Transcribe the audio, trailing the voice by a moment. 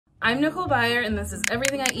I'm Nicole Byer, and this is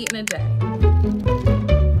Everything I Eat in a Day.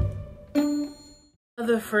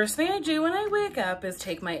 The first thing I do when I wake up is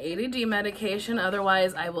take my ADD medication,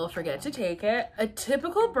 otherwise I will forget to take it. A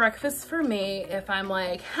typical breakfast for me, if I'm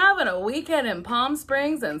like having a weekend in Palm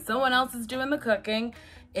Springs and someone else is doing the cooking,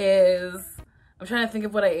 is, I'm trying to think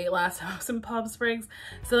of what I ate last time I was in Palm Springs.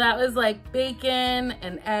 So that was like bacon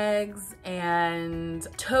and eggs and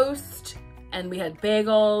toast, and we had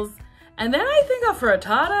bagels. And then I think a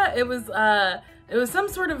frittata, it was some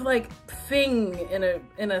sort of like thing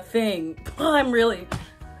in a thing. I'm really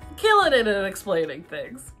killing it at explaining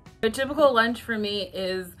things. A typical lunch for me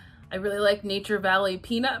is I really like Nature Valley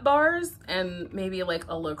peanut bars and maybe like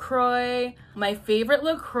a LaCroix. My favorite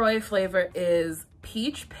LaCroix flavor is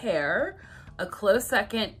peach pear. A close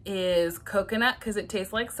second is coconut because it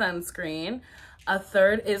tastes like sunscreen. A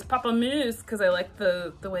third is pamplemousse because I like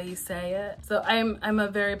the way you say it. So I'm a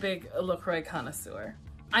very big LaCroix connoisseur.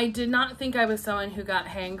 I did not think I was someone who got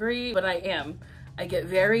hangry, but I am. I get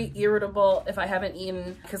very irritable if I haven't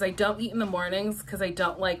eaten, because I don't eat in the mornings because I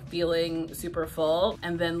don't like feeling super full.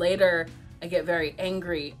 And then later I get very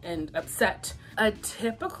angry and upset. A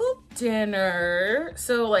typical dinner.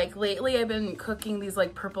 So like lately I've been cooking these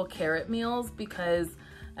like purple carrot meals because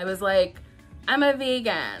I was like, I'm a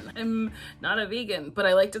vegan. I'm not a vegan, but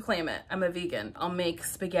I like to claim it. I'm a vegan. I'll make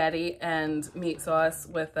spaghetti and meat sauce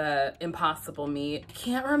with impossible meat. I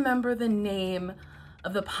can't remember the name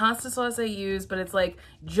of the pasta sauce I use, but it's like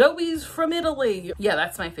Joey's from Italy. Yeah,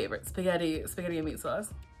 that's my favorite, spaghetti and meat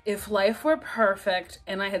sauce. If life were perfect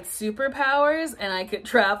and I had superpowers and I could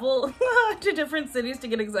travel to different cities to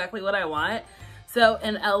get exactly what I want. So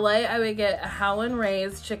in LA, I would get a Howlin'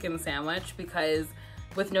 Ray's chicken sandwich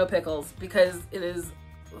with no pickles, because it is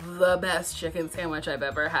the best chicken sandwich I've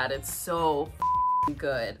ever had. It's so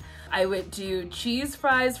good. I would do cheese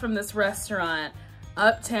fries from this restaurant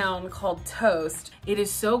uptown called Toast. It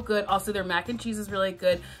is so good. Also, their mac and cheese is really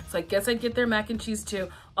good, so I guess I'd get their mac and cheese too.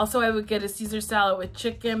 Also, I would get a Caesar salad with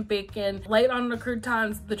chicken, bacon, light on the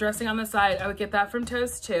croutons, the dressing on the side. I would get that from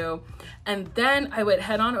Toast too. And then I would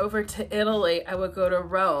head on over to Italy. I would go to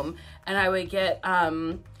Rome and I would get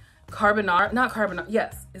carbonara, not carbonara,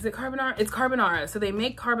 yes, is it carbonara? It's carbonara. So they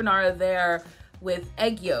make carbonara there with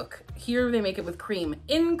egg yolk. Here they make it with cream.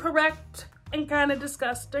 Incorrect and kind of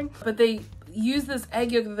disgusting. But they use this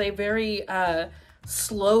egg yolk that they very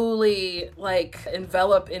slowly like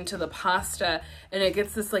envelop into the pasta, and it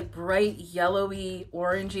gets this like bright yellowy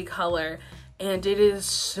orangey color. And it is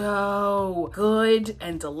so good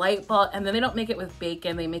and delightful. And then they don't make it with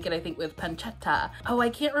bacon. They make it, I think, with pancetta. Oh,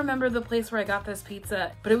 I can't remember the place where I got this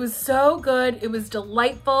pizza, but it was so good. It was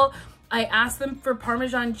delightful. I asked them for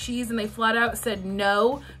Parmesan cheese and they flat out said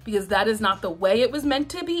no, because that is not the way it was meant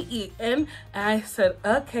to be eaten. And I said,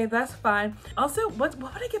 okay, that's fine. Also, what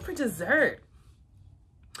would I get for dessert?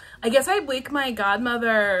 I guess I'd wake my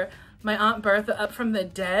godmother, my Aunt Bertha, up from the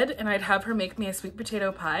dead, and I'd have her make me a sweet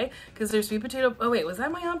potato pie, because there's sweet potato, oh wait, was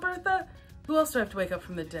that my Aunt Bertha? Who else do I have to wake up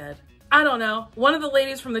from the dead? I don't know. One of the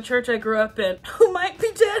ladies from the church I grew up in, who might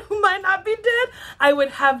be dead, who might not be dead, I would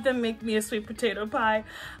have them make me a sweet potato pie.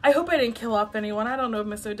 I hope I didn't kill off anyone. I don't know if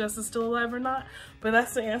Miss Odessa's still alive or not, but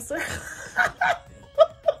that's the answer.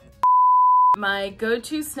 My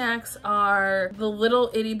go-to snacks are the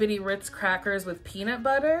little itty bitty Ritz crackers with peanut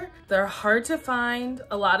butter. They're hard to find.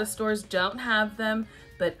 A lot of stores don't have them,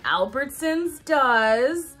 but Albertsons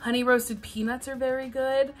does. Honey roasted peanuts are very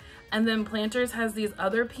good. And then Planters has these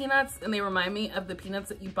other peanuts, and they remind me of the peanuts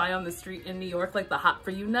that you buy on the street in New York, like the Hot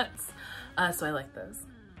For You nuts. So I like those.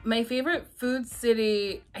 My favorite food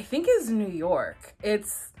city, I think, is New York.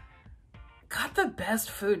 It's got the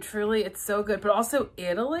best food, truly. It's so good, but also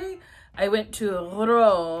Italy. I went to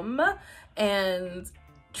Rome, and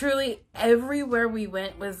truly everywhere we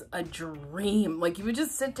went was a dream. Like, you would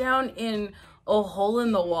just sit down in a hole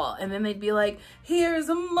in the wall, and then they'd be like, here's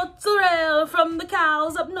a mozzarella from the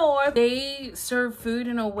cows up north. They serve food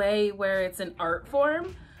in a way where it's an art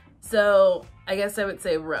form. So I guess I would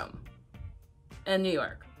say Rome and New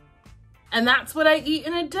York. And that's what I eat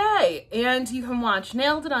in a day. And you can watch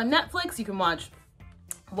Nailed It on Netflix. You can watch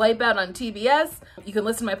Wipeout on TBS. You can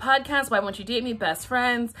listen to my podcast, Why Won't You Date Me? Best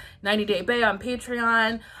Friends, 90 Day Bae on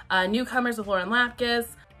Patreon, Newcomers with Lauren Lapkus.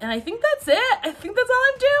 And I think that's it. I think that's all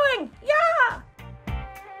I'm doing.